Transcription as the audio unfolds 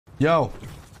Yo.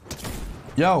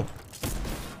 Yo.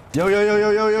 Yo, yo, yo,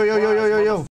 yo, yo, yo, yo, yo, yo, yo,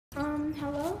 yo.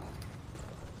 Hello?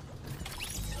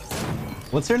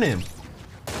 What's your name?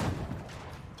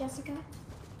 Jessica?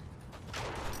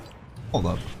 Hold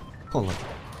up. Hold up.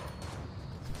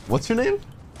 What's your name?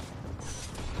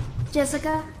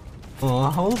 Jessica?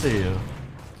 Oh, how old are you?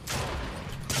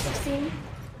 16?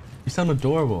 You sound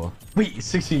adorable. Wait,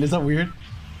 16? Is that weird?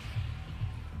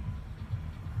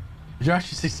 You're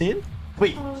actually 16?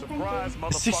 Wait, Oh, thank you.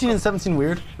 is 16 and 17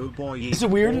 weird? Is it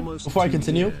weird? Before I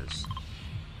continue?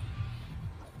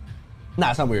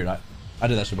 Nah, it's not weird. I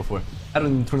did that shit before. I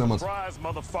don't even 29 months.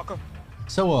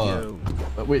 So,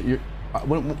 wait, you're,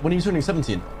 when are you turning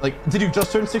 17? Like, did you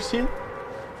just turn 16?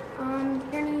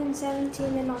 Turning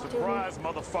 17 in October.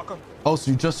 Oh, so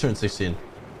you just turned 16?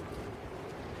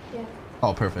 Yeah.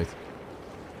 Oh, perfect.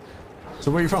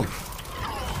 So where are you from?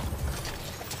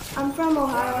 I'm from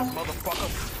Ohio.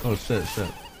 Oh, shit.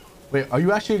 Wait, are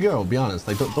you actually a girl? Be honest.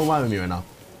 Like, don't lie with me right now.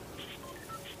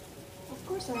 Of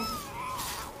course I am.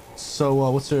 So,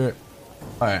 what's your...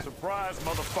 Alright. Surprise,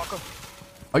 motherfucker.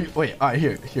 Are you... Wait, alright,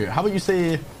 here. How about you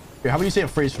say... Here, how about you say a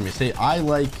phrase for me? Say, I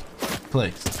like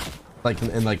CLIX. Like,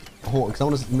 and like, whole... Because I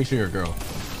want to make sure you're a girl.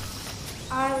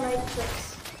 I like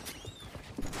CLIX.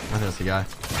 I think that's a guy.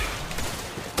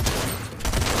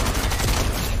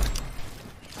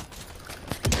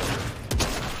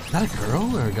 Is that a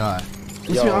girl or a guy?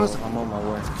 Let's be honest, I'm on my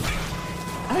way.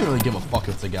 I don't really give a fuck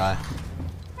if it's a guy.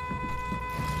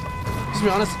 Let's be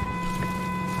honest.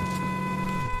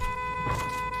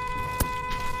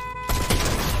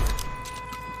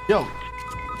 Yo.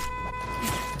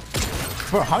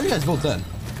 Bro, how are you guys both dead?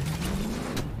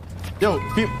 Yo,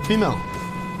 female.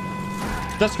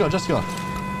 Jessica.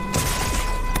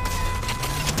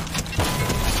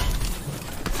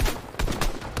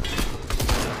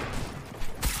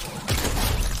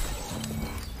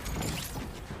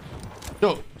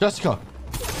 Yo, Jessica.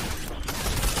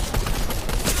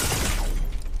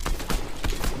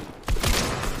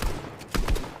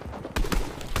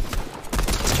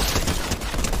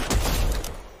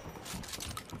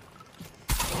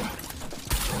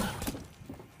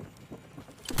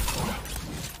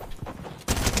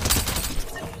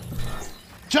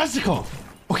 Jessica!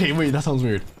 Okay, wait, that sounds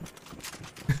weird.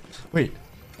 Wait.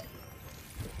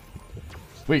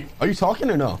 Wait, are you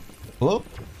talking or no? Hello?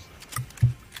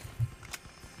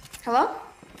 Hello?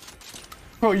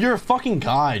 Bro, you're a fucking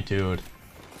guy, dude.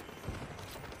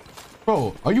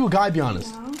 Bro, are you a guy? Be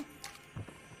honest. No.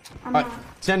 I'm Alright, not.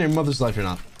 stay on your mother's life or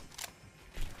not.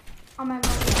 On my mother.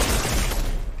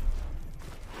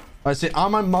 I say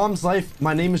on my mom's life,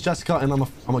 my name is Jessica and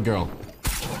I'm a girl.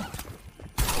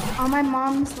 On my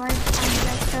mom's life, I'm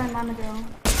Jessica and I'm a girl.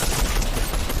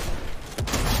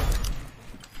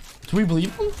 Do we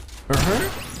believe him? Or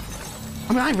her?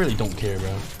 I mean, I really don't care,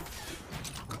 bro.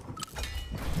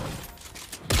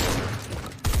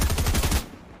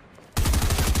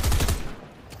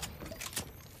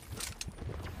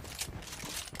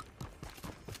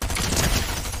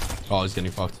 Oh, he's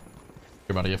getting fucked.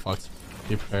 You're about to get fucked.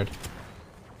 Be prepared.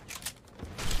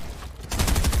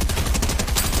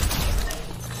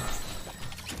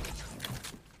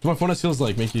 Do my phone feels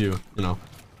like make you, you know.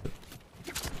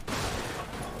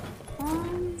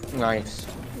 Nice.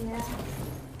 Yeah.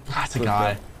 That's a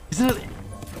guy. Is it?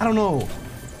 I don't know.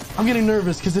 I'm getting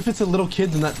nervous because if it's a little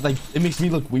kid, then that like it makes me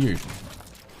look weird.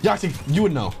 Yaksik, you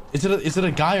would know. Is it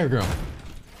a guy or girl?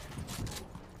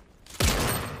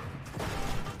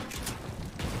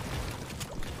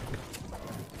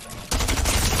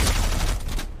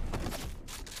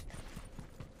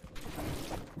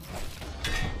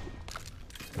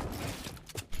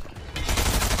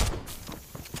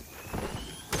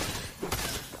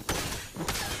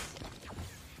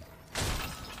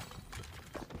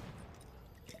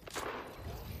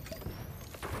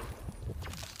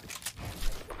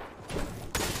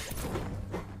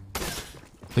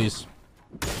 Please.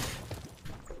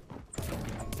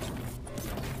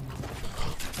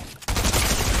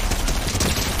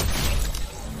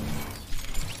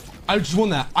 I just won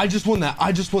that. I just won that.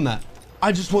 I just won that.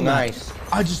 I just won that. Nice.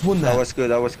 I just won that. That was good.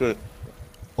 That was good.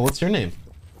 Well, what's your name?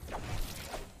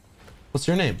 What's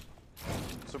your name?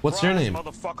 What's your name?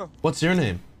 What's your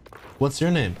name? What's your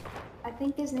name? I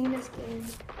think his name is Gabe.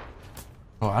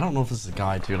 Oh, I don't know if this is a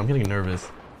guy, dude. I'm getting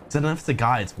nervous. If it's a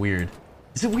guy, it's weird.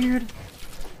 Is it weird?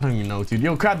 I don't even know, dude.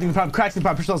 Yo, cracks me pop,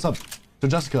 push those up. So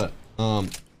Jessica, have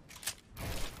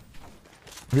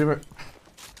you ever...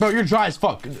 Bro, you're dry as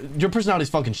fuck. Your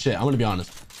personality's fucking shit. I'm gonna be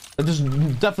honest. There's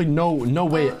definitely no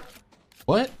way.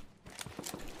 What?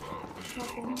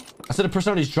 I said the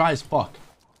personality's dry as fuck.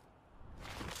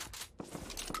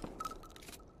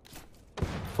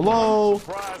 Hello?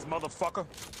 Surprise, motherfucker.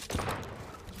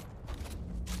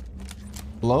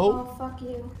 Hello? Oh, fuck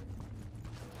you.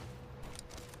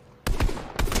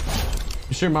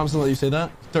 You sure your mom's gonna let you say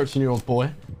that? 13-year-old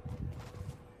boy.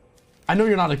 I know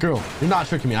you're not a girl. You're not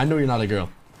tricking me. I know you're not a girl.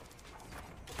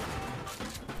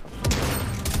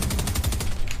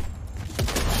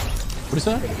 What is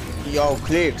that? Yo,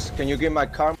 CLIX, can you get my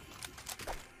car?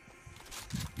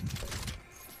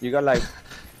 You got like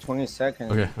 20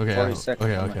 seconds. Okay, 40 seconds.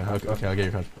 okay, I'll get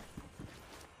your card.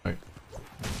 Alright.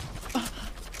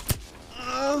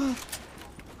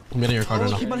 I'm getting your card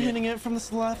right now. Keep on hitting it from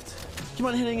the left. Keep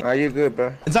on hitting it. Are you good,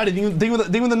 bro? Inside, ding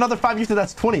with another 5 gifted,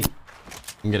 that's 20.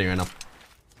 I'm getting it right now.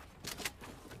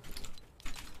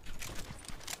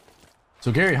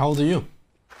 So Gary, how old are you?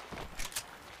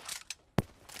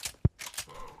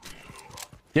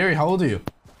 Gary, how old are you?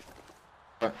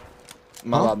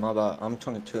 My bad. I'm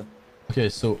 22. Okay,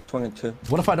 so 22.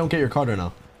 what if I don't get your card right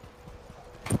now?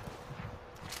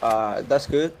 That's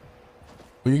good.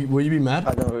 Will you be mad?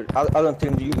 I don't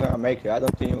think you're gonna make it. I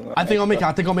don't think you're gonna I think I'll make it.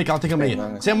 I think I'll make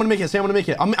it. Say I'm gonna make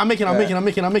it. I'm making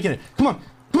it. Come on.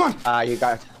 You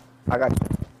got it. I got you.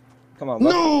 Come on, bud.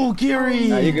 No, Gary.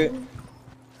 Nah, you good.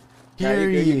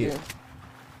 Gary. You good.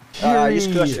 Gary.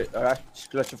 Just clutch it, alright?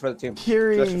 Just clutch it for the team.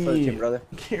 Gary. Clutch it for the team, brother.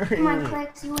 Gary. Come on,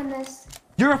 CLIX, you win this.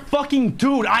 You're a fucking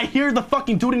dude. I hear the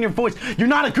fucking dude in your voice. You're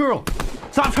not a girl.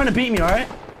 Stop trying to beat me, alright?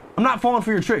 I'm not falling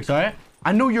for your tricks, alright?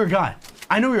 I know you're a guy.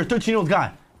 I know you're a 13-year-old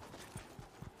guy.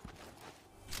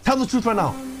 Tell the truth right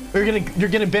now. Or you're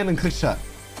getting banned in CLIX chat.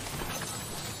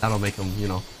 That'll make him, you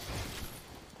know.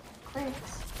 CLIX.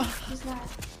 Who's that?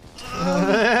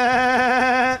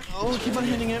 Oh, keep on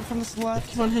hitting it from the left.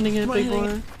 Keep on hitting it, big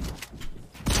boy.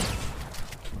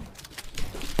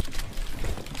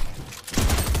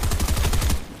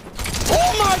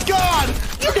 Oh my god!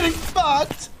 You're getting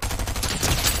fucked!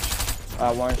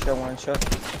 One shot.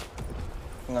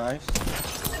 Nice.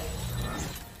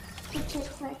 Good shit,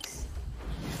 CLIX.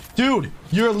 Dude,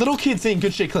 you're a little kid saying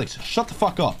good shit CLIX. Shut the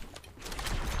fuck up.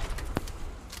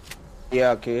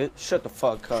 Yeah, kid. Shut the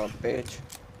fuck up, bitch.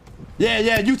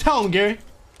 Yeah, you tell him, Gary.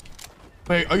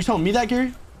 Wait, are you telling me that,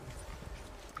 Gary?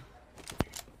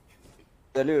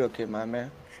 The little kid, my man.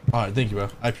 Alright, thank you, bro.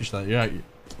 I appreciate that. Yeah,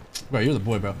 bro, you're the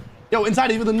boy, bro. Yo,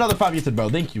 inside with another 5 gifted, bro.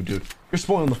 Thank you, dude. You're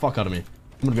spoiling the fuck out of me.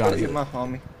 I'm gonna be honest. You're my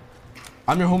homie.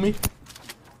 I'm your homie.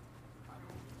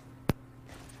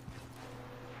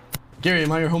 Gary,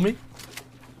 am I your homie?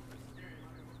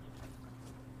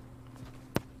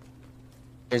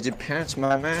 It depends,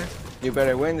 my man. You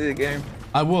better win the game.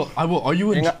 I will. Are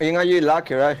you in? You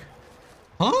lucky, right?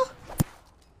 Huh?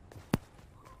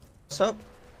 What's up?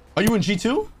 Are you in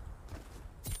G2?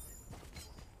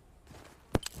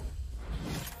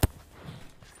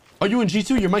 Are you in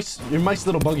G2? Your mic's a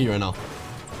little buggy right now.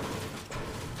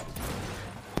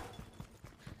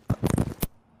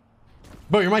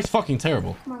 Bro, your mic's fucking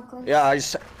terrible. Come on, CLIX. Yeah,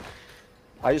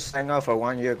 I just signed up for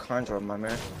 1 year contract, my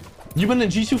man. You've been in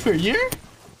G2 for a year?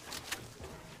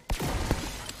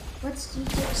 What's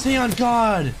G2? Say on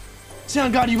God,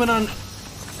 you've been on.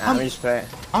 I'm just playing.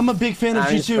 I'm a big fan of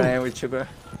I'm just G2. playing with you, bro.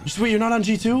 Wait, you're not on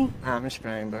G2? I'm just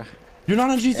playing, bro. You're not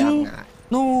on G2? Yeah, I'm not.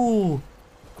 No.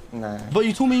 Nah. But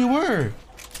you told me you were.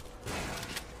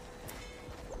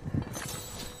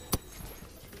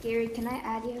 Gary, can I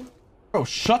add you? Bro,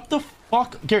 shut the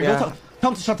fuck. Gary, Yeah. don't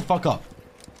tell him to shut the fuck up.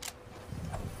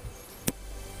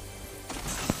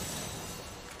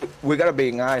 We gotta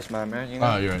be nice, my man. You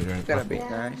know? Oh, you're right. We gotta be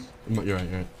Yeah. nice. You're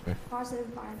right. Positive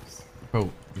vibes.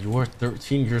 Bro, you are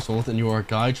 13 years old and you are a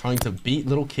guy trying to beat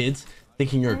little kids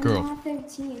thinking you're a girl. I'm not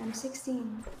 13, I'm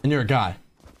 16. And you're a guy.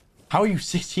 How are you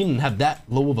 16 and have that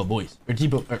low of a voice? Or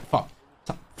deep of, or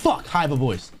fuck, high of a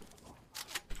voice?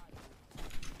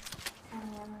 I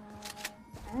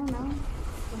don't know.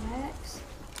 Genetics.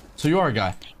 So you are a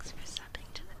guy. Thanks for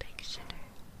subbing to the big shitter.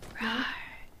 Roar.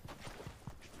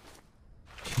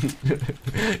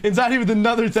 Inside with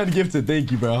another 10 gifted.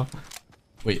 Thank you, bro.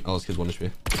 Wait, all those kids 1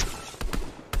 HP.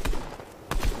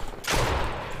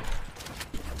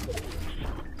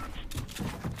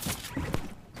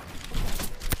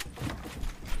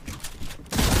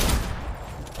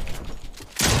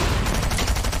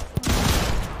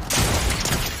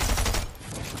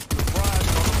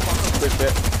 Good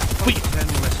shit. Wait,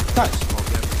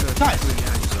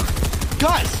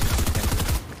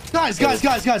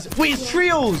 guys. Wait, it's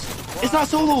trios. It's not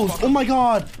solos. Oh my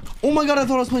god, I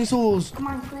thought I was playing solos. Come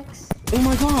on, CLIX. Oh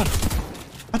my god,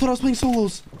 I thought I was playing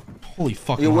solos. Holy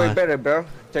fucking You way lie. better, bro.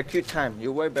 Take your time.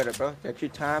 You way better, bro. Take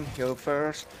your time. Heal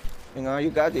first. You know,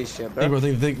 you got this shit, bro. Thank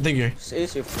you, bro. Thank you. It's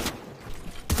easy for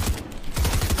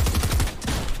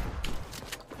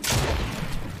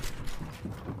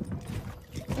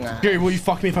Nah. Gary, will you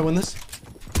fuck me if I win this?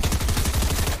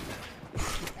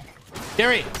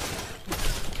 Gary!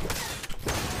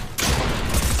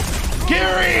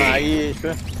 Gary!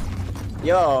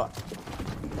 Yo,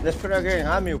 let's play again.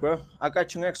 I'm you, bro. I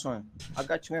got you next one. I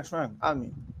got you next one. I'm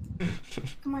you.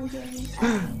 Come on, Gary.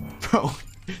 Bro,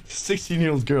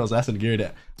 16-year-old girls asking Gary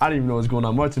that. I don't even know what's going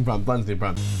on. What's in front? Blunt's in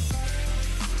front.